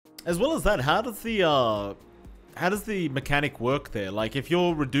As well as that, how does the mechanic work there? Like, if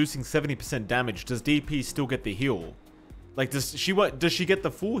you're reducing 70% damage, does DP still get the heal? Like, does she get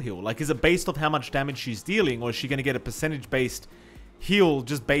the full heal? Like, is it based off how much damage she's dealing, or is she going to get a percentage-based heal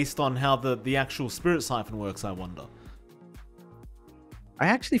just based on how the actual Spirit Siphon works, I wonder? I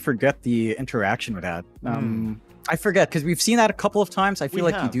actually forget the interaction with that. I forget, because we've seen that a couple of times. I feel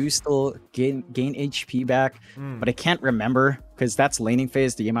like you do still gain HP back, but I can't remember, because that's laning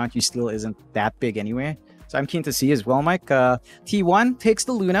phase. The amount you steal isn't that big anyway. So I'm keen to see as well, Mike. T1 takes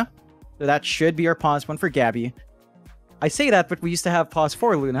the Luna. So that should be our pause one for Gabby. I say that, but we used to have pause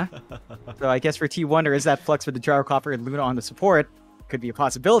for Luna. So I guess for T1, there is that flex with the Gyrocopter and Luna on the support. Could be a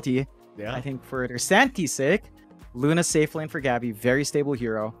possibility. Yeah. I think for their sanity's sake, Luna's safe lane for Gabby. Very stable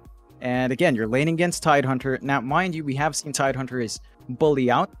hero. And again, you're laning against Tidehunter. Now, mind you, we have seen Tidehunter is bully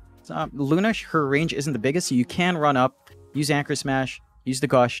out. Luna, her range isn't the biggest, so you can run up, use Anchor Smash, use the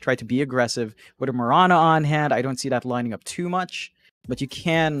Gush, try to be aggressive. With a Mirana on hand, I don't see that lining up too much, but you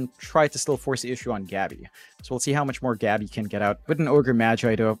can try to still force the issue on Gabby. So we'll see how much more Gabby can get out. With an Ogre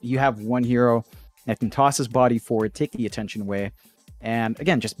Magi, though, you have one hero that can toss his body forward, take the attention away. And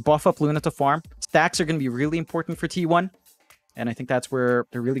again, just buff up Luna to farm. Stacks are going to be really important for T1. And I think that's where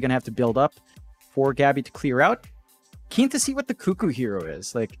they're really going to have to build up for Gabby to clear out. Keen to see what the Cuckoo hero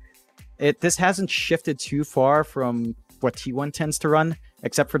is. Like, this hasn't shifted too far from what T1 tends to run,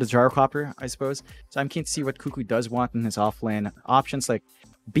 except for the Gyrocopter, I suppose. So I'm keen to see what Cuckoo does want in his offlane options. Like,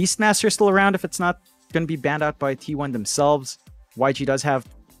 Beastmaster is still around if it's not going to be banned out by T1 themselves. YG does have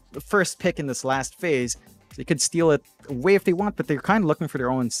the first pick in this last phase. So they could steal it away if they want, but they're kind of looking for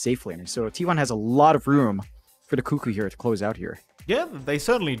their own safe laner. So T1 has a lot of room for the Cuckoo here to close out here. Yeah, they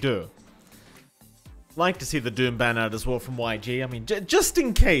certainly do. Like to see the Doom ban out as well from YG. I mean, just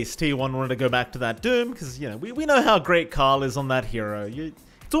in case T1 wanted to go back to that Doom, because, you know, we know how great Carl is on that hero.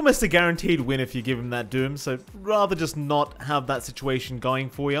 It's almost a guaranteed win if you give him that Doom, so rather just not have that situation going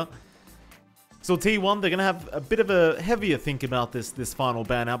for you. So T1, they're going to have a bit of a heavier think about this final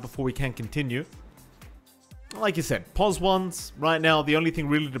ban out before we can continue. Like you said, pos ones, right now, the only thing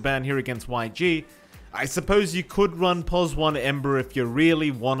really to ban here against YG. I suppose you could run pos 1 Ember if you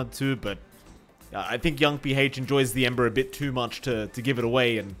really wanted to, but I think Young PH enjoys the Ember a bit too much to give it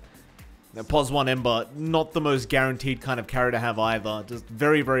away, and pos 1 Ember, not the most guaranteed kind of carry to have either. Just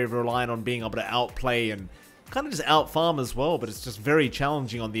very, very reliant on being able to outplay and kind of just out-farm as well, but it's just very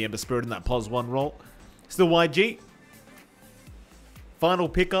challenging on the Ember Spirit in that pos 1 role. Still YG. Final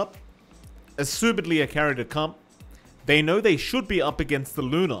pickup. Assumedly a carry to come. They know they should be up against the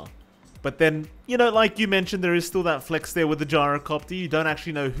Luna. But then, you know, like you mentioned, there is still that flex there with the Gyrocopter. You don't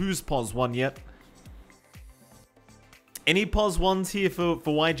actually know who's pos 1 yet. Any pos 1s here for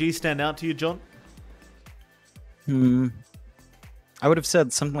YG stand out to you, John? I would have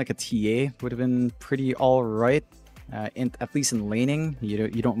said something like a TA would have been pretty alright. At least in laning, you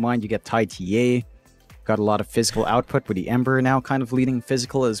don't mind, you get Tide TA. Got a lot of physical output with the Ember now kind of leading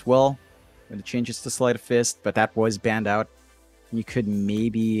physical as well. When it changes to Sleight of Fist, but that was banned out. You could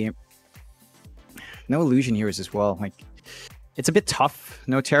maybe... No Illusion Heroes as well. Like, it's a bit tough.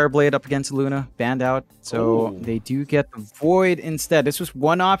 No Terrorblade up against Luna, banned out. So they do get the Void instead. This was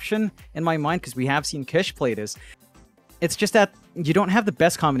one option in my mind because we have seen Kish play this. It's just that you don't have the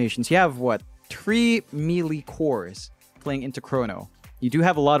best combinations. You have, what, 3 melee cores playing into Chrono. You do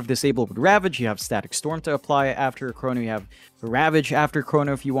have a lot of disable with Ravage. You have Static Storm to apply after Chrono. You have Ravage after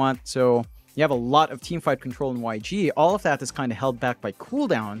Chrono if you want. So you have a lot of teamfight control in YG. All of that is kind of held back by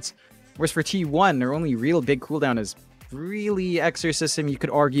cooldowns. Whereas for T1, their only real big cooldown is really Exorcism. You could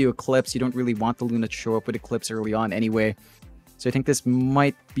argue Eclipse. You don't really want the Luna to show up with Eclipse early on anyway. So I think this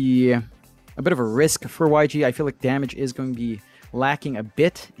might be a bit of a risk for YG. I feel like damage is going to be lacking a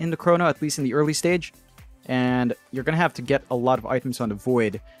bit in the Chrono, at least in the early stage. And you're going to have to get a lot of items on the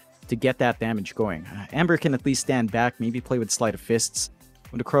Void to get that damage going. Ember can at least stand back, maybe play with Sleight of Fists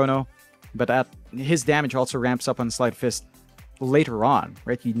with the Chrono. But his damage also ramps up on Sleight of Fist later on,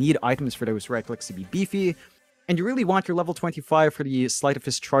 right? You need items for those right clicks to be beefy, and you really want your level 25 for the Sleight of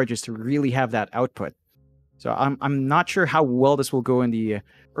Fist charges to really have that output. So I'm not sure how well this will go in the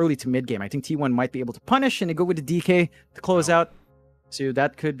early to mid game. I think T1 might be able to punish and they go with the DK to close out. So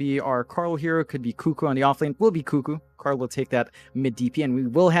that could be our Carl hero, could be Cuckoo on the offlane. Will be Cuckoo. Carl will take that mid DP, and we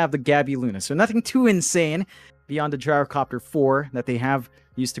will have the Gabby Luna. So nothing too insane beyond the Gyrocopter 4 that they have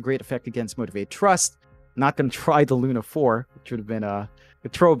used to great effect against Motivate Trust. Not going to try the Luna 4, which would have been a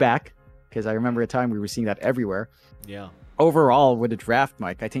throwback, because I remember a time we were seeing that everywhere. Yeah. Overall, with the draft,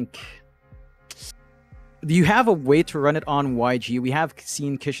 Mike, I think... Do you have a way to run it on YG? We have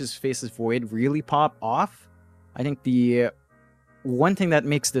seen Kish's Faceless Void really pop off. I think the one thing that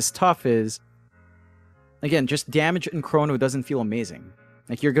makes this tough is, again, just damage and chrono doesn't feel amazing.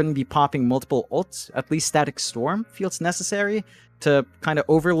 Like, you're going to be popping multiple ults. At least Static Storm feels necessary to kind of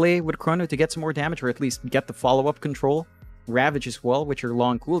overlay with chrono to get some more damage, or at least get the follow-up control. Ravage as well, which are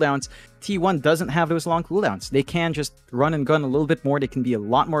long cooldowns. T1 doesn't have those long cooldowns. They can just run and gun a little bit more. They can be a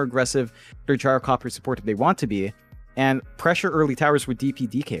lot more aggressive. Their Gyrocopter support if they want to be. And pressure early towers with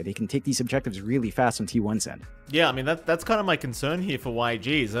DPDK. They can take these objectives really fast on T1's end. Yeah, I mean, that's kind of my concern here for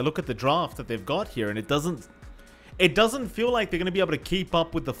YGs. I look at the draft that they've got here, and it doesn't feel like they're going to be able to keep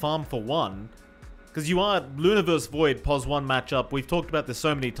up with the farm for one. Because you are Luna vs Void, POS 1 matchup. We've talked about this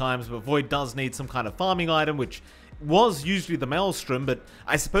so many times, but Void does need some kind of farming item, which was usually the Maelstrom, but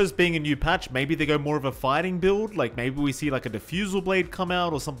I suppose being a new patch, maybe they go more of a fighting build. Like, maybe we see like a Diffusal Blade come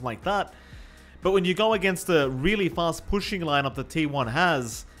out or something like that. But when you go against a really fast pushing lineup that T1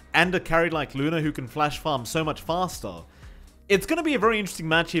 has, and a carry like Luna who can flash farm so much faster, it's going to be a very interesting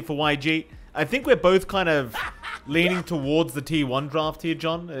match here for YG. I think we're both kind of leaning towards the T1 draft here,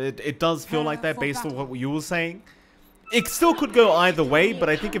 John. It does feel like that based on what you were saying. It still could go either way, but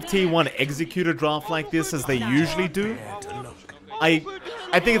I think if T1 execute a draft like this as they usually do, I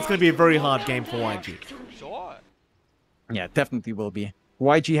think it's going to be a very hard game for YG. Yeah, it definitely will be.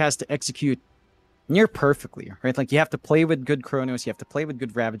 YG has to execute near perfectly, right? Like, you have to play with good chronos, you have to play with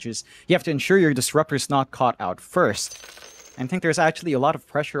good ravages, you have to ensure your disruptor's not caught out first. I think there's actually a lot of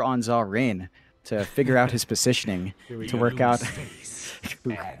pressure on Zarain to figure out his positioning, to work out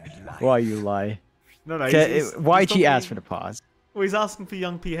why you lie. No, YG asked for the pause. Well, he's asking for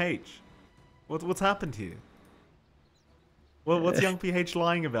Young PH. What's happened here? Well, what's Young PH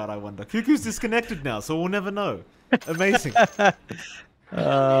lying about, I wonder? Cuckoo's disconnected now, so we'll never know. Amazing.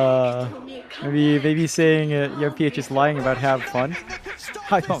 Maybe saying Young PH is lying about have fun.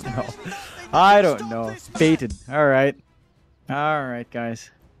 I don't know. I don't know. Baited. All right,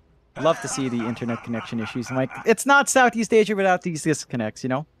 guys. Love to see the internet connection issues. Like, it's not Southeast Asia without these disconnects. You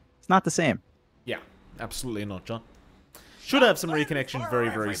know, it's not the same. Yeah, absolutely not, John. Should have some reconnection very,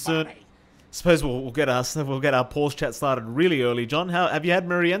 very soon. Suppose we'll get our pause chat started really early, John. Have you had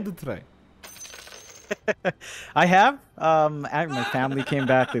merienda today? I have. My family came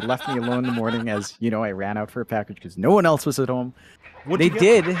back. They left me alone in the morning, as you know. I ran out for a package because no one else was at home. They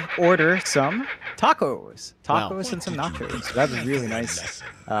did order some tacos, and some nachos. So that was really nice.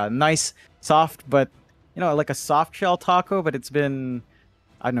 Nice, soft, but like a soft shell taco, but it's been,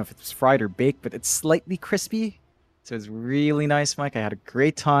 I don't know if it's fried or baked, but it's slightly crispy. So it's really nice, Mike. I had a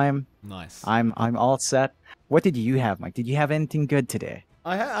great time. Nice. I'm all set. What did you have, Mike? Did you have anything good today?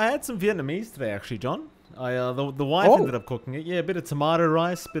 I had some Vietnamese today, actually, John. The wife ended up cooking it. Yeah, a bit of tomato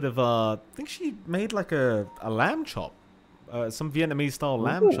rice, bit of I think she made like a lamb chop, some Vietnamese style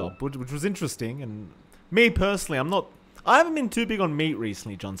lamb chop, which was interesting. And me personally, I haven't been too big on meat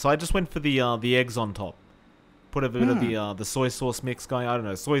recently, John. So I just went for the eggs on top. Put a bit of the soy sauce mix going. I don't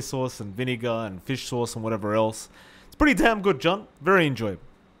know, soy sauce and vinegar and fish sauce and whatever else. It's pretty damn good, John. Very enjoyable.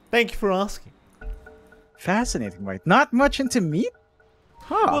 Thank you for asking. Fascinating, Mike. Not much into meat.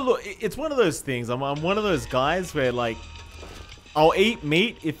 Huh. Well, look, it's one of those things. I'm one of those guys where, like, I'll eat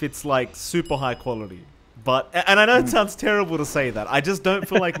meat if it's, like, super high quality. And I know it sounds terrible to say that. I just don't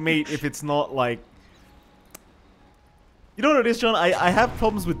feel like meat if it's not, like... You know what it is, John? I have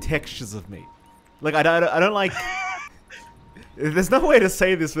problems with textures of meat. Like, I don't like... There's no way to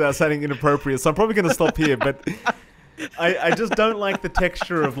say this without sounding inappropriate, so I'm probably going to stop here, but... I just don't like the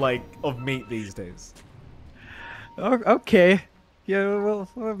texture of meat these days. Okay. Yeah, well,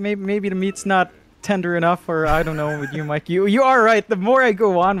 maybe the meat's not tender enough, or I don't know with you, Mike. You are right. The more I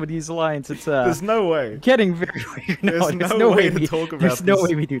go on with these lines, it's there's no way. Getting very weird. There's no way to talk about this. There's no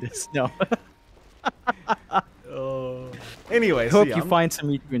way we do this. No. Anyway, hope you find some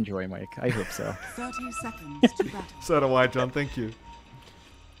meat to enjoy, Mike. I hope so. 30 seconds to battle. So do I, John. Thank you.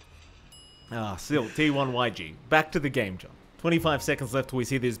 Still, T1YG. Back to the game, John. 25 seconds left till we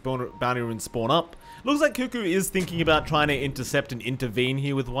see these bounty runes spawn up. Looks like Cuckoo is thinking about trying to intercept and intervene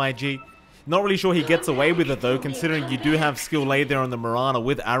here with YG. Not really sure he gets away with it, though, considering you do have skill laid there on the Mirana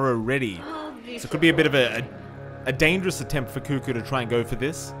with arrow ready. So it could be a bit of a dangerous attempt for Cuckoo to try and go for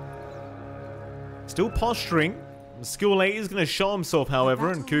this. Still posturing. Skill lay is going to show himself,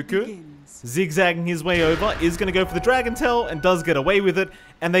 however, and Cuckoo, zigzagging his way over, is going to go for the Dragon Tail and does get away with it.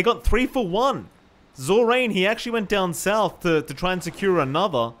 And they got 3 for 1. Zorain, he actually went down south to try and secure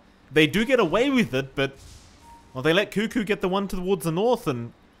another. They do get away with it, but well, they let Cuckoo get the one towards the north,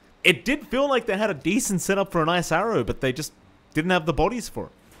 and it did feel like they had a decent setup for a nice arrow, but they just didn't have the bodies for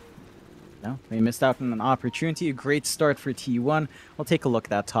it. No, they missed out on an opportunity. A great start for T1. We'll take a look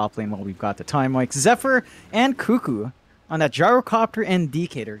at that top lane while we've got the time. Like Zephyr and Cuckoo on that Gyrocopter and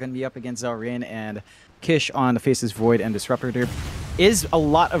DK. They're going to be up against Zalrain and Kish on the Faces Void and Disruptor. There is a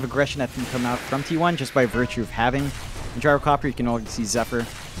lot of aggression that can come out from T1 just by virtue of having the Gyrocopter. You can already see Zephyr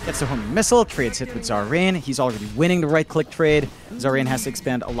gets the homing missile, trades hit with Zalrain. He's already winning the right-click trade. Zalrain has to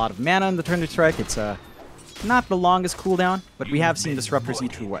expend a lot of mana on the turn to strike. It's not the longest cooldown, but we have seen Disruptors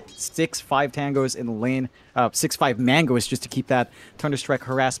eat through, what, 6-5 tangos in the lane, 6-5 mangoes just to keep that turn to strike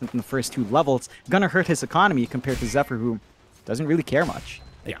harassment in the first 2 levels. Gonna hurt his economy compared to Zephyr, who doesn't really care much.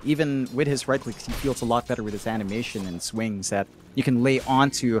 Yeah. Even with his right clicks, he feels a lot better with his animation and swings that you can lay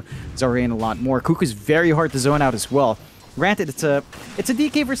onto Zalrain a lot more. Cuckoo's very hard to zone out as well. Granted, it's a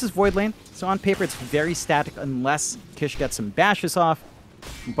DK versus Void lane, so on paper it's very static unless Kish gets some bashes off,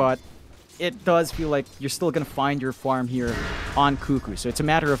 but it does feel like you're still going to find your farm here on Cuckoo. So it's a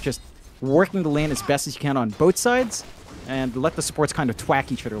matter of just working the lane as best as you can on both sides and let the supports kind of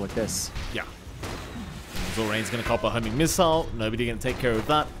twack each other like this. Yeah. Zalrain's going to cop a homing missile. Nobody going to take care of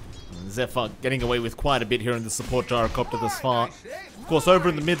that. Zephyr getting away with quite a bit here in the support Gyrocopter thus far. Of course, over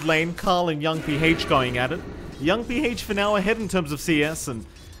in the mid lane, Carl and Young PH going at it. Young PH for now ahead in terms of CS, and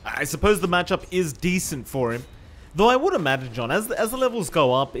I suppose the matchup is decent for him. Though I would imagine, John, as the levels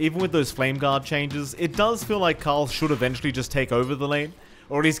go up, even with those Flame Guard changes, it does feel like Carl should eventually just take over the lane,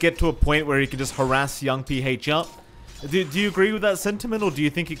 or at least get to a point where he can just harass Young PH up. Do you agree with that sentiment, or do you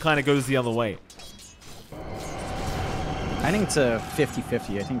think it kind of goes the other way? I think it's a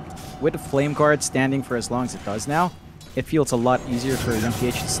 50-50. I think with the Flame Guard standing for as long as it does now, it feels a lot easier for Young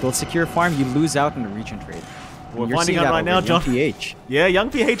PH to still secure farm. You lose out in the region trade. We're finding out right now, John. PH. Yeah, Young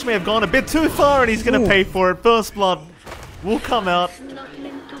PH may have gone a bit too far, and he's going to pay for it. First blood will come out.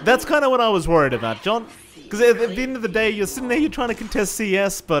 That's kind of what I was worried about, John. Because at the end of the day, you're sitting there, you're trying to contest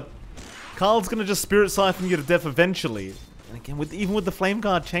CS, but Carl's going to just Spirit Siphon you to death eventually. And again, even with the Flame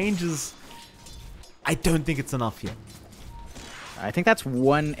Guard changes, I don't think it's enough yet. I think that's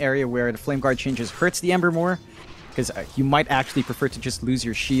one area where the Flame Guard changes hurts the Ember more, because you might actually prefer to just lose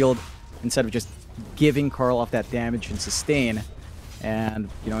your shield instead of just giving Carl off that damage and sustain, and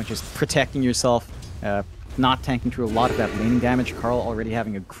just protecting yourself, not tanking through a lot of that laning damage. Carl already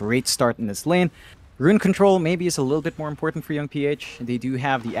having a great start in this lane. Rune control maybe is a little bit more important for Young PH. They do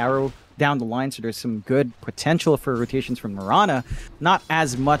have the arrow down the line, so there's some good potential for rotations from Mirana. Not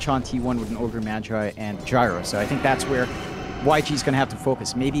as much on T1 with an Ogre Magi and Gyro, so I think that's where YG is going to have to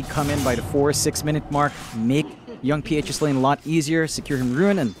focus. Maybe come in by the 4-6 minute mark, make Young PH's lane a lot easier, secure him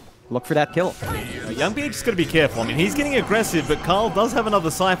Rune, and look for that kill. Young PH is going to be careful. I mean, he's getting aggressive, but Carl does have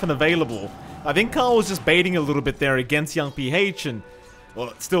another Siphon available. I think Carl was just baiting a little bit there against Young PH, and,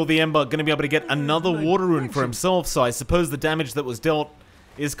 well, still the Ember going to be able to get another Water Rune for himself, so I suppose the damage that was dealt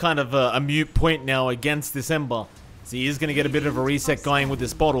is kind of a moot point now against this Ember. So he is going to get a bit of a reset going with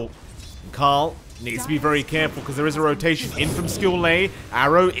this bottle. And Carl needs to be very careful because there is a rotation in from Skill Lay.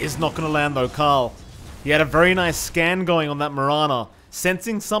 Arrow is not going to land though, Carl. He had a very nice scan going on that Mirana,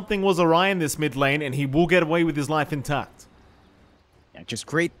 sensing something was awry in this mid lane, and he will get away with his life intact. Yeah, just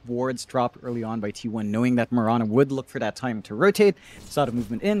great wards dropped early on by T1, knowing that Mirana would look for that time to rotate. Saw the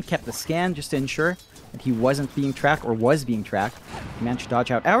movement in, kept the scan just to ensure that he wasn't being tracked or was being tracked. He managed to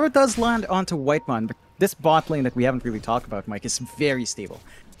dodge out. Arrow does land onto Whitemon, but this bot lane that we haven't really talked about, Mike, is very stable.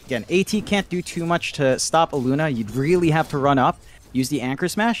 Again, AT can't do too much to stop a Luna. You'd really have to run up, use the Anchor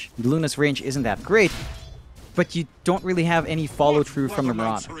Smash. Luna's range isn't that great, but you don't really have any follow-through from the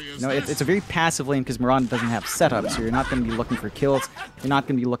Mirana. It's a very passive lane because Mirana doesn't have setup, so you're not going to be looking for kills. You're not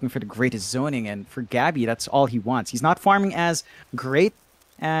going to be looking for the greatest zoning, and for Gabby, that's all he wants. He's not farming as great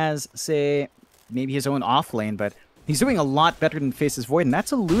as, say, maybe his own off lane, but he's doing a lot better than Faces Void, and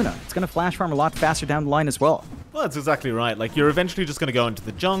that's a Luna. It's going to flash farm a lot faster down the line as well. Well, that's exactly right. Like, you're eventually just going to go into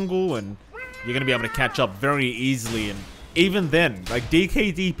the jungle, and you're going to be able to catch up very easily, and even then, like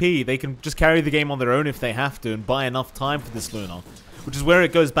DKDP, they can just carry the game on their own if they have to and buy enough time for this Luna. Which is where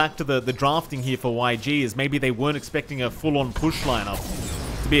it goes back to the drafting here for YG, is maybe they weren't expecting a full-on push lineup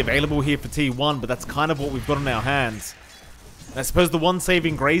to be available here for T1, but that's kind of what we've got in our hands. And I suppose the one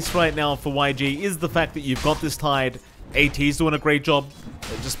saving grace right now for YG is the fact that you've got this Tide. AT's doing a great job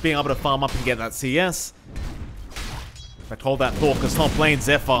of just being able to farm up and get that CS. I told that Thorkus top lane,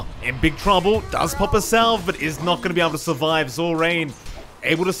 Zephyr in big trouble, does pop a salve, but is not going to be able to survive. Zalrain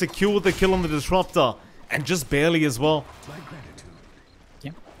able to secure the kill on the Disruptor, and just barely as well.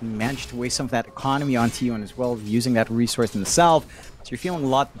 Yeah, managed to waste some of that economy on T1 as well, using that resource in the salve. So you're feeling a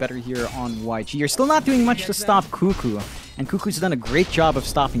lot better here on YG. You're still not doing much to stop Cuckoo, and Cuckoo's done a great job of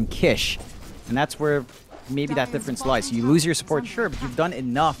stopping Kish, and that's where maybe that difference lies. You lose your support, sure, but you've done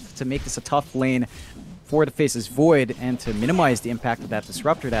enough to make this a tough lane for the Faces Void and to minimize the impact of that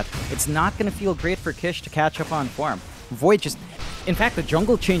Disruptor that it's not going to feel great for Kish to catch up on farm. Void just... In fact, the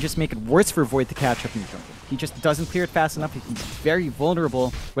jungle changes make it worse for Void to catch up in the jungle. He just doesn't clear it fast enough. He's very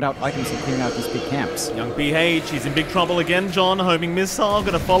vulnerable without items and clearing out these big camps. Young BH, he's in big trouble again, John. Homing missile,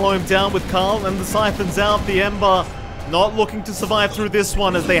 gonna follow him down with Carl, and the Siphon's out. The Ember not looking to survive through this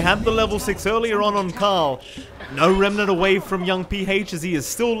one, as they had the level 6 earlier on Carl. No Remnant away from Young PH, as he is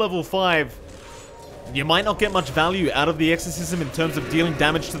still level 5. You might not get much value out of the Exorcism in terms of dealing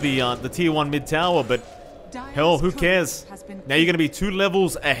damage to the tier 1 mid tower, but hell, who cares? Now you're going to be 2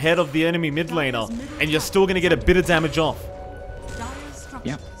 levels ahead of the enemy mid laner, and you're still going to get a bit of damage off.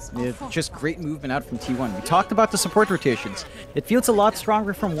 Yeah, just great movement out from T1. We talked about the support rotations. It feels a lot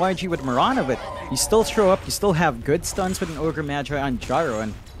stronger from YG with Mirana, but you still show up, you still have good stuns with an Ogre Magi on Gyro,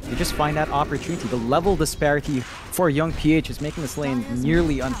 and you just find that opportunity. The level disparity for Young PH is making this lane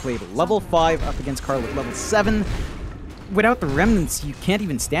nearly unplayable. Level 5 up against Carl at level 7. Without the remnants, you can't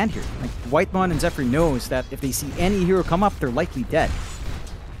even stand here. Like, Whitemon and Zephyr knows that if they see any hero come up, they're likely dead.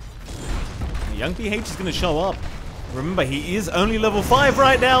 Young PH is going to show up. Remember, he is only level 5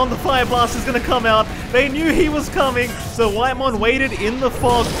 right now, and the Fire Blast is going to come out. They knew he was coming, so Whitemon waited in the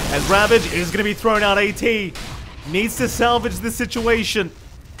fog as Ravage is going to be thrown out AT. Needs to salvage this situation.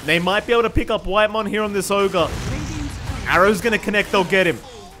 They might be able to pick up Whitemon here on this Ogre. Arrow's going to connect, they'll get him.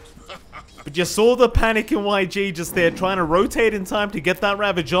 But you saw the panic in YG just there, trying to rotate in time to get that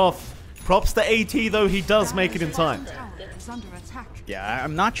Ravage off. Props to AT, though, he does make it in time. Yeah,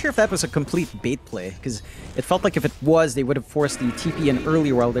 I'm not sure if that was a complete bait play, because it felt like if it was, they would have forced the TP in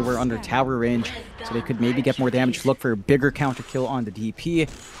earlier while they were under tower range, so they could maybe get more damage, look for a bigger counter kill on the DP.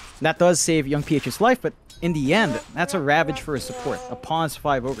 That does save Young PH's life, but in the end, that's a Ravage for a support. A Pawns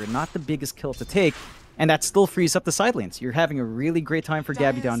 5 Ogre, not the biggest kill to take, and that still frees up the side lanes. You're having a really great time for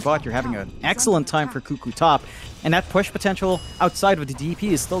Gabby down bot, you're having an excellent time for Cuckoo top, and that push potential outside of the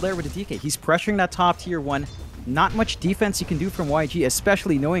DP is still there with the DK. He's pressuring that top tier 1. Not much defense you can do from YG,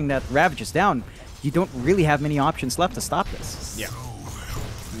 especially knowing that Ravage is down. You don't really have many options left to stop this. Yeah.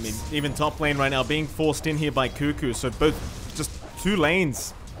 I mean, even top lane right now being forced in here by Cuckoo, so both just 2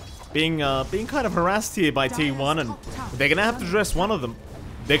 lanes being kind of harassed here by T1, and they're going to have to address one of them.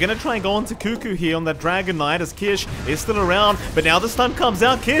 They're going to try and go on to Cuckoo here on that Dragon Knight as Kish is still around, but now the stun comes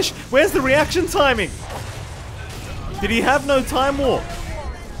out. Kish, where's the reaction timing? Did he have no Time Walk?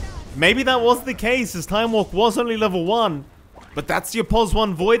 Maybe that was the case, as Time Walk was only level 1, but that's your POS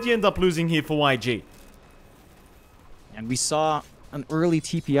 1 Void you end up losing here for YG. And we saw an early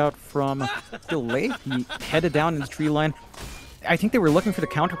TP out from Delay. He headed down in the tree line. I think they were looking for the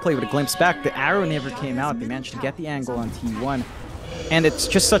counterplay with a glimpse back. The arrow never came out. They managed to get the angle on T1. And it's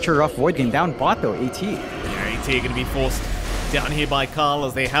just such a rough Void game. Down bot though, AT. Yeah, AT are going to be forced down here by Carl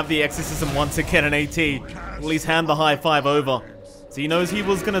as they have the Exorcism once again, and AT will at least hand the high 5 over. So he knows he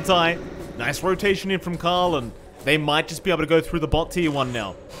was going to die. Nice rotation in from Carl, and they might just be able to go through the bot tier 1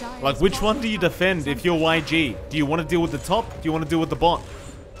 now. Like, which one do you defend if you're YG? Do you want to deal with the top? Do you want to deal with the bot?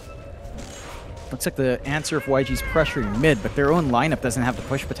 Looks like the answer of YG's pressuring mid, but their own lineup doesn't have the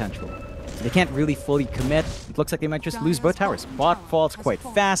push potential. So they can't really fully commit. It looks like they might just lose both towers. Bot falls quite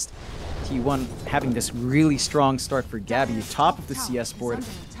fast. T1 having this really strong start for Gabby. Top of the CS board,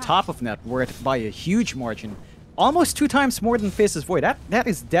 top of net worth by a huge margin. Almost 2 times more than Face's Void. That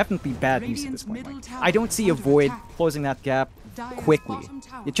is definitely bad news at this point. I don't see a Void closing that gap quickly.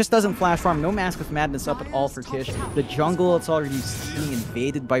 It just doesn't flash farm. No Mask of Madness up at all for Kish. The jungle, it's already being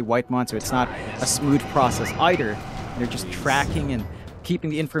invaded by Whitemon, so it's not a smooth process either. They're just tracking and keeping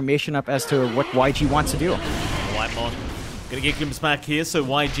the information up as to what YG wants to do. Whitemon gonna get glimpse back here, so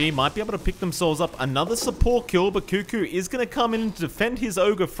YG might be able to pick themselves up another support kill, but Cuckoo is gonna come in to defend his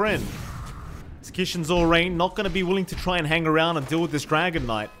Ogre friend. Kish and Zorain not going to be willing to try and hang around and deal with this Dragon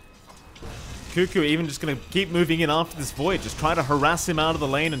Knight. Cuckoo even just going to keep moving in after this Void. Just try to harass him out of the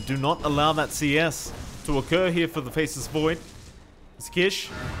lane and do not allow that CS to occur here for the Faceless Void. This Kish,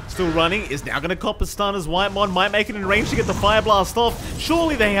 still running, is now going to cop a stun as Whitemon might make it in range to get the Fire Blast off.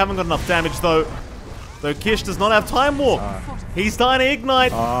 Surely they haven't got enough damage though. Though Kish does not have Time Walk. He's dying to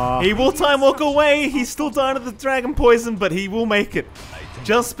Ignite. He will Time Walk away. He's still dying to the Dragon Poison, but he will make it.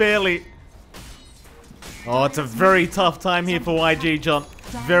 Just barely. Oh, it's a very tough time here for YG, John.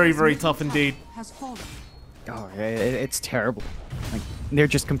 Very, very tough indeed. Oh, it's terrible. Like, they're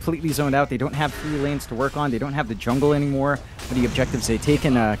just completely zoned out. They don't have 3 lanes to work on. They don't have the jungle anymore for the objectives they've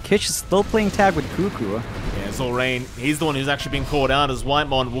taken. Kish is still playing tag with Cuckoo. Yeah, Zorain, he's the one who's actually been caught out, as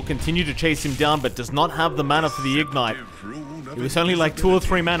Whitemon will continue to chase him down, but does not have the mana for the Ignite. It was only like 2 or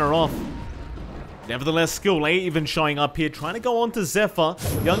 3 mana off. Nevertheless, Skill A even showing up here, trying to go on to Zephyr.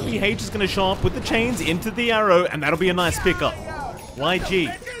 Young PH is going to show up with the chains into the arrow, and that'll be a nice pickup.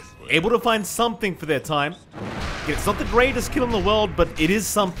 YG, able to find something for their time. It's not the greatest kill in the world, but it is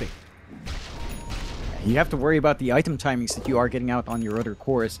something. You have to worry about the item timings that you are getting out on your other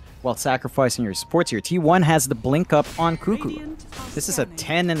cores while sacrificing your supports here. T1 has the blink up on Cuckoo. This is a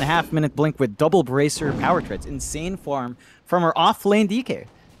 10.5-minute blink with double bracer power treads. Insane farm from our off-lane DK.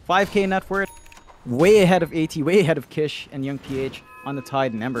 5k net worth, way ahead of AT, way ahead of Kish and Young PH on the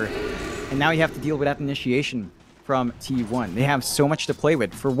Tide and Ember. And now you have to deal with that initiation from T1. They have so much to play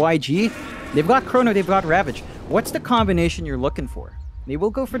with. For YG, they've got Chrono, they've got Ravage. What's the combination you're looking for? They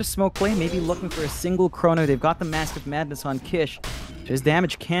will go for the smoke play, maybe looking for a single Chrono. They've got the Mask of Madness on Kish. His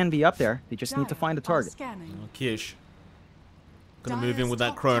damage can be up there. They just need to find a target. Kish. Gonna move in with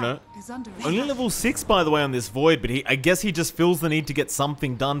that Chrono. Only level 6, by the way, on this Void, but I guess he just feels the need to get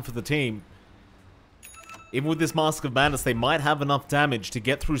something done for the team. Even with this Mask of Madness, they might have enough damage to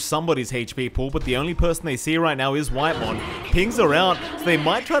get through somebody's HP pool, but the only person they see right now is Whitemon. Pings are out, so they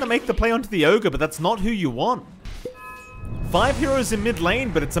might try to make the play onto the Ogre, but that's not who you want. 5 heroes in mid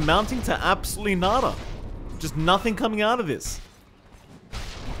lane, but it's amounting to absolutely nada. Just nothing coming out of this.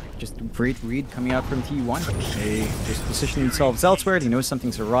 Just a great read coming out from T1. They just position themselves elsewhere. They know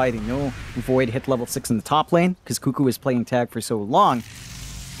something's awry. They know Void hit level 6 in the top lane because Cuckoo is playing tag for so long.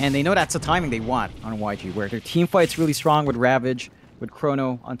 And they know that's the timing they want on YG, where their team fight's really strong with Ravage, with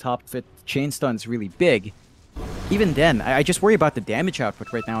Chrono on top of it. Chain stun's really big. Even then, I just worry about the damage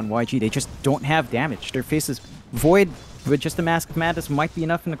output right now on YG. They just don't have damage. Their faces Void with just the Mask of Madness might be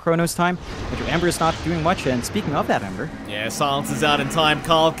enough in the Chrono's time, but your Ember is not doing much. And speaking of that Ember... Yeah, Silence is out in time.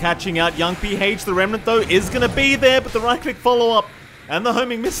 Carl catching out Young PH. The Remnant, though, is going to be there, but the right-click follow-up and the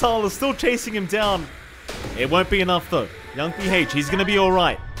homing missile is still chasing him down. It won't be enough, though. Young PH, he's going to be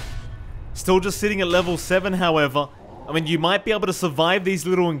alright. Still just sitting at level 7, however. I mean, you might be able to survive these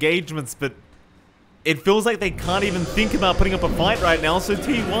little engagements, but it feels like they can't even think about putting up a fight right now, so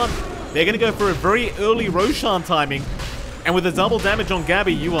T1, they're going to go for a very early Roshan timing. And with a double damage on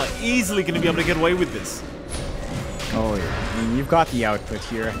Gabby, you are easily going to be able to get away with this. Oh yeah, I mean, you've got the output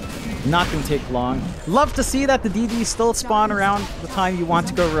here. Not going to take long. Love to see that the DD still spawn around the time you want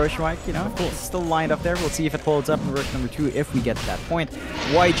to go Roshan, you know? Of course, still lined up there. We'll see if it holds up in Rosh number 2 if we get to that point.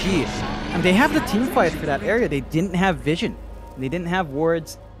 YG, and they have the team fight for that area. They didn't have vision. They didn't have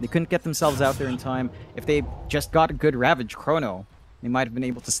wards. They couldn't get themselves out there in time. If they just got a good Ravage Chrono, they might have been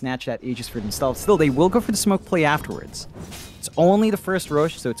able to snatch that Aegis for themselves. Still, they will go for the smoke play afterwards. It's only the first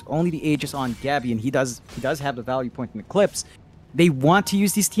Rosh, so it's only the Aegis on Gabby, and he does have the value point in Eclipse. They want to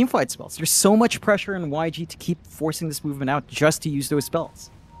use these teamfight spells. There's so much pressure on YG to keep forcing this movement out just to use those spells.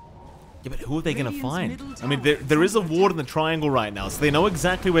 Yeah, but who are they going to find? I mean, there is a ward in the triangle right now, so they know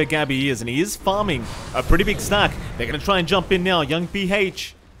exactly where Gabby is, and he is farming a pretty big stack. They're going to try and jump in now. Young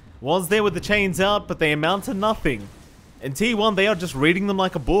PH was there with the chains out, but they amount to nothing. And T1, they are just reading them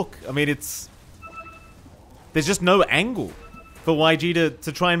like a book. I mean, there's just no angle for YG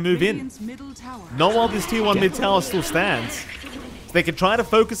to try and move in. Not while this T1 mid tower still stands. So they can try to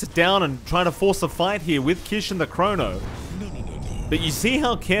focus it down and try to force a fight here with Kish and the Chrono. But you see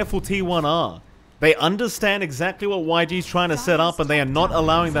how careful T1 are. They understand exactly what YG's trying to set up, and they are not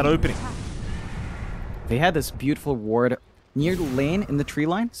allowing that opening. They had this beautiful ward near the lane in the tree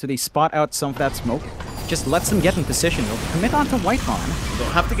line, so they spot out some of that smoke. Just lets them get in position. They'll commit onto Whitemon. They'll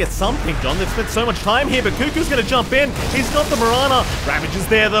have to get something, John. They've spent so much time here, but Cuckoo's going to jump in. He's got the Mirana. Ravage is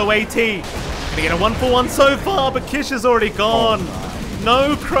there, though, AT. Gonna get a 1-for-1 so far, but Kish is already gone.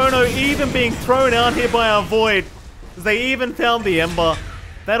 No Chrono even being thrown out here by our Void. They even found the Ember.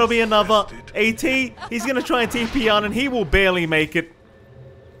 That'll be another. AT, he's going to try and TP on, and he will barely make it.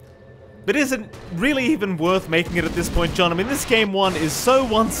 But is it really even worth making it at this point, John? I mean, this game 1 is so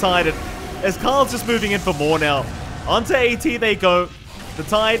one-sided, as Carl's just moving in for more now. Onto AT they go. The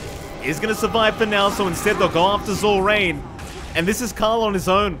Tide is going to survive for now, so instead they'll go after Zorain. And this is Carl on his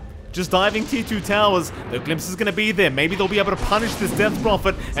own, just diving T2 towers. The glimpse is going to be there. Maybe they'll be able to punish this Death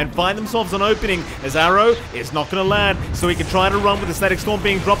Prophet and find themselves an opening, as Arrow is not going to land, so he can try to run with the Static Storm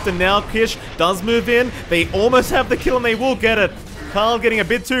being dropped, and now Kish does move in. They almost have the kill, and they will get it. Carl getting a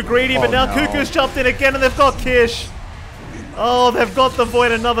bit too greedy, but now no. Cuckoo's jumped in again, and they've got Kish. Oh, they've got the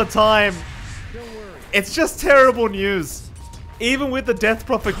Void another time. It's just terrible news. Even with the Death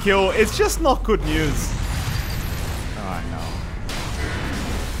Prophet kill, it's just not good news. Oh,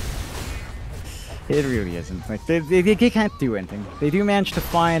 no. It really isn't. Like, they can't do anything. They do manage to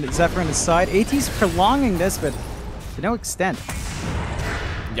find Zephyr on his side. AT's prolonging this, but to no extent.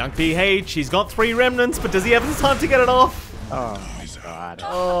 Young PH, he's got 3 remnants, but does he have the time to get it off? Oh, my God.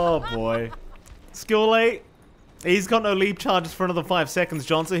 Oh, boy. Skill 8. He's got no leap charges for another 5 seconds,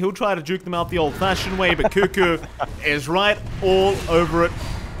 John, so he'll try to juke them out the old-fashioned way, but Cuckoo is right all over it.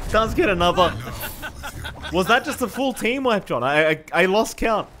 Does get another. Was that just a full team wipe, John? I lost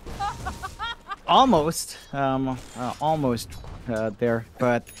count. Almost. Almost there.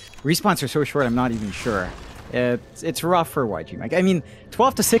 But respawns are so short, I'm not even sure. It's rough for YG, Mike. I mean,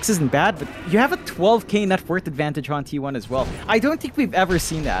 12 to 6 isn't bad, but you have a 12k net worth advantage on T1 as well. I don't think we've ever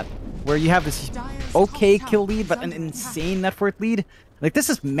seen that, where you have this okay kill lead, but an insane net worth lead. Like, this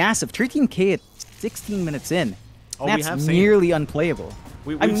is massive. 13k at 16 minutes in. Oh, That's nearly unplayable.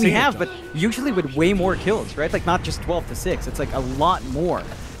 I mean, we have, but usually with way more kills, right? Like, not just 12 to 6. It's like a lot more.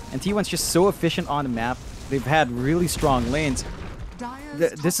 And T1's just so efficient on the map. They've had really strong lanes.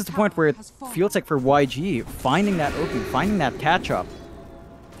 This is the point where it feels like for YG, finding that opening, finding that catch-up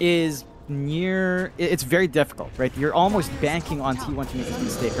is near... It's very difficult, right? You're almost banking on T1 to make this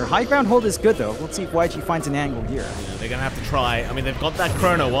mistake. Their high ground hold is good, though. Let's see if YG finds an angle here. Yeah, they're going to have to try. I mean, they've got that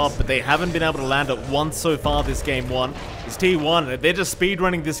chrono up, but they haven't been able to land it once so far this game one. It's T1. They're just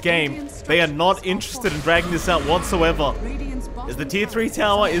speedrunning this game. They are not interested in dragging this out whatsoever. As the tier 3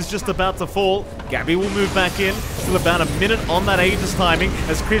 tower is just about to fall, Gabby will move back in. Still about a minute on that Aegis timing.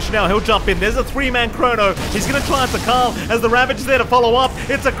 As Krish now, he'll jump in. There's a 3-man chrono. He's going to try it to Carl as the Ravage is there to follow up.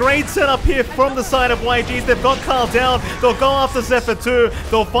 It's a great setup here from the side of YGs. They've got Carl down. They'll go after Zephyr too.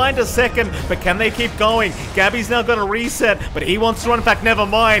 They'll find a second, but can they keep going? Gabby's now going to reset, but he wants to run back. Never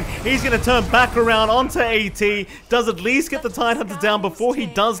mind. He's going to turn back around onto AT. Does at least get the Tidehunter down before he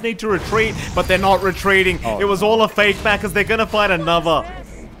does need to retreat, but they're not retreating. It was all a fake back as they're going to find another.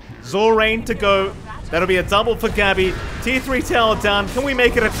 Zorain to go. That'll be a double for Gabby. Tier 3 tower down. Can we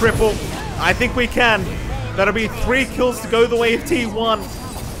make it a triple? I think we can. That'll be 3 kills to go the way of T1.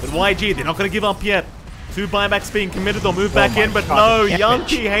 But YG, they're not going to give up yet. 2 buybacks being committed. They'll move back in, but no, Young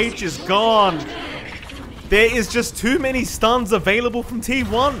TH is gone. There is just too many stuns available from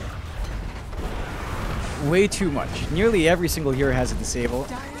T1. Way too much. Nearly every single hero has a disable.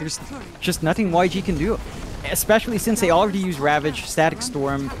 There's just nothing YG can do. Especially since they already use Ravage, Static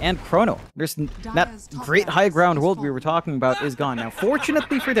Storm, and Chrono. There's that great high ground hold we were talking about is gone. Now,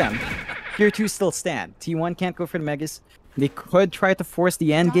 fortunately for them, Tier 2 still stand. T1 can't go for the Megas. They could try to force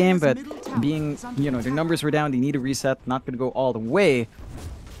the end game, but being, you know, their numbers were down, they need a reset, not going to go all the way.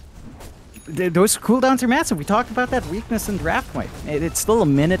 Those cooldowns are massive. We talked about that weakness in Draft Wipe. It's still a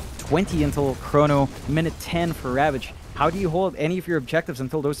minute 20 until Chrono, minute 10 for Ravage. How do you hold any of your objectives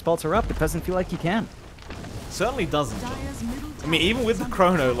until those spells are up? It doesn't feel like you can. Certainly doesn't. I mean, even with the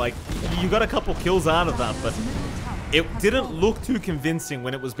chrono, like, you got a couple kills out of that, but it didn't look too convincing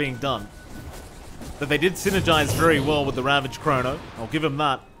when it was being done. But they did synergize very well with the Ravage chrono. I'll give him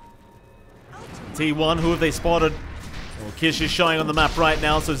that. T1, who have they spotted? Well, Kish is showing on the map right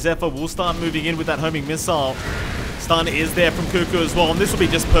now, so Zephyr will start moving in with that homing missile. Stun is there from Cuckoo as well, and this will be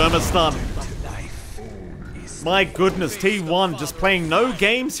just perma-stun. My goodness, T1 just playing no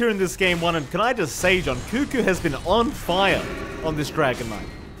games here in this game one, and can I just say, John, Cuckoo has been on fire on this Dragon Knight.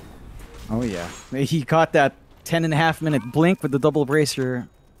 Oh yeah, he caught that 10.5-minute blink with the double bracer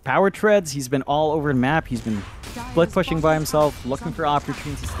power treads. He's been all over the map. He's been split pushing by himself, looking for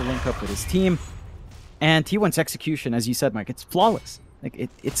opportunities to link up with his team. And T1's execution, as you said, Mike, it's flawless. Like,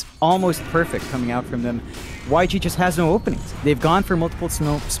 it's almost perfect coming out from them. YG just has no openings. They've gone for multiple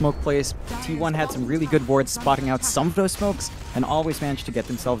smoke plays. T1 had some really good boards spotting out some of those smokes and always managed to get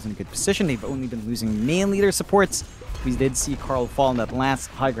themselves in a good position. They've only been losing mainly their supports. We did see Carl fall in that last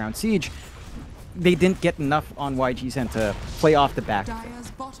high ground siege. They didn't get enough on YG's end to play off the back.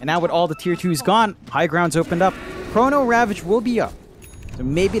 And now with all the tier 2s gone, high ground's opened up. Chrono Ravage will be up. So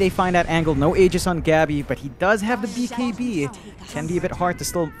maybe they find that angle. No Aegis on Gabby, but he does have the BKB. Can be a bit hard to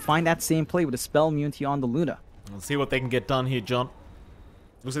still find that same play with a spell immunity on the Luna. Let's see what they can get done here, John.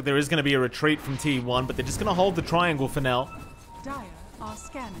 Looks like there is going to be a retreat from T1, but they're just going to hold the triangle for now.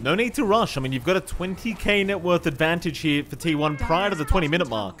 No need to rush. I mean, you've got a 20k net worth advantage here for T1 prior to the 20-minute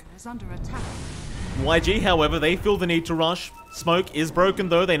mark. YG, however, they feel the need to rush. Smoke is broken,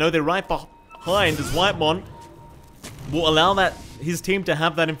 though. They know they're right behind as Whitemon will allow his team to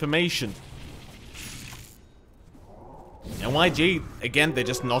have that information. And YG, again, they're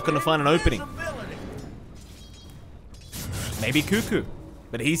just not going to find an opening. Maybe Cuckoo.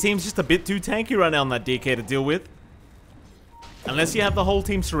 But he seems just a bit too tanky right now on that DK to deal with. Unless you have the whole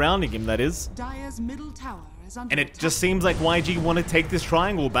team surrounding him, that is. And it just seems like YG want to take this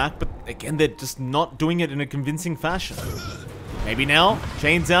triangle back, but again, they're just not doing it in a convincing fashion. Maybe now,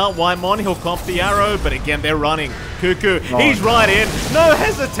 chains out, Whitemon, he'll comp the arrow, but again, they're running. Cuckoo, he's right in, no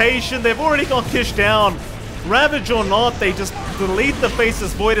hesitation, they've already got Kish down. Ravage or not, they just delete the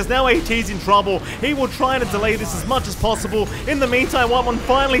Faceless Void, as now AT's in trouble. He will try to delay this as much as possible. In the meantime, Whitemon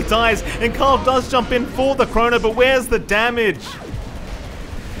finally dies, and Carl does jump in for the chrono, but where's the damage?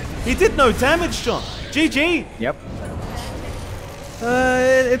 He did no damage, John. GG! Yep.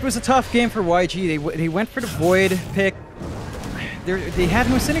 It was a tough game for YG. They went for the Void pick. They had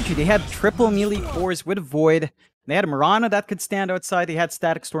no synergy. They had triple melee cores with a Void. They had a Mirana that could stand outside. They had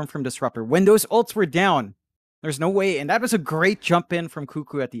Static Storm from Disruptor. When those ults were down, there's no way. And that was a great jump in from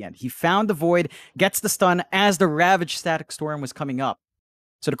Cuckoo at the end. He found the Void, gets the stun as the Ravage Static Storm was coming up.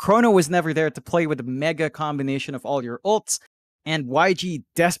 So the Chrono was never there to play with the mega combination of all your ults. And YG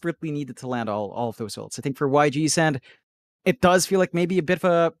desperately needed to land all of those ults. I think for YG's end, it does feel like maybe a bit of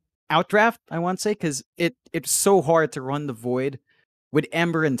a outdraft, I want to say, because it's so hard to run the Void with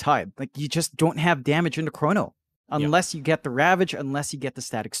Ember and Tide. Like, you just don't have damage in the Chrono. Unless you get the Ravage, unless you get the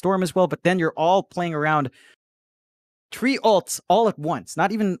Static Storm as well. But then you're all playing around 3 ults all at once.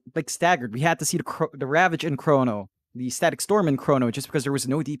 Not even, like, staggered. We had to see the Ravage in Chrono, the Static Storm in Chrono, just because there was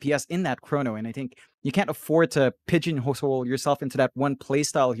no DPS in that Chrono. And I think you can't afford to pigeonhole yourself into that one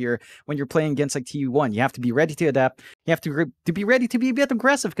playstyle here when you're playing against, like, T1. You have to be ready to adapt. You have to be ready to be a bit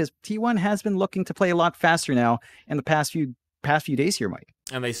aggressive, because T1 has been looking to play a lot faster now in the past few days here, Mike.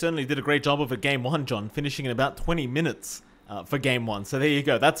 And they certainly did a great job of it game 1, John, finishing in about 20 minutes for game 1. So there you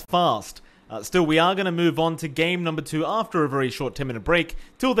go. That's fast. Still, we are going to move on to game number 2 after a very short 10-minute break.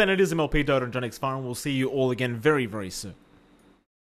 Till then, it is MLP and johnxfire, and we'll see you all again very, very soon.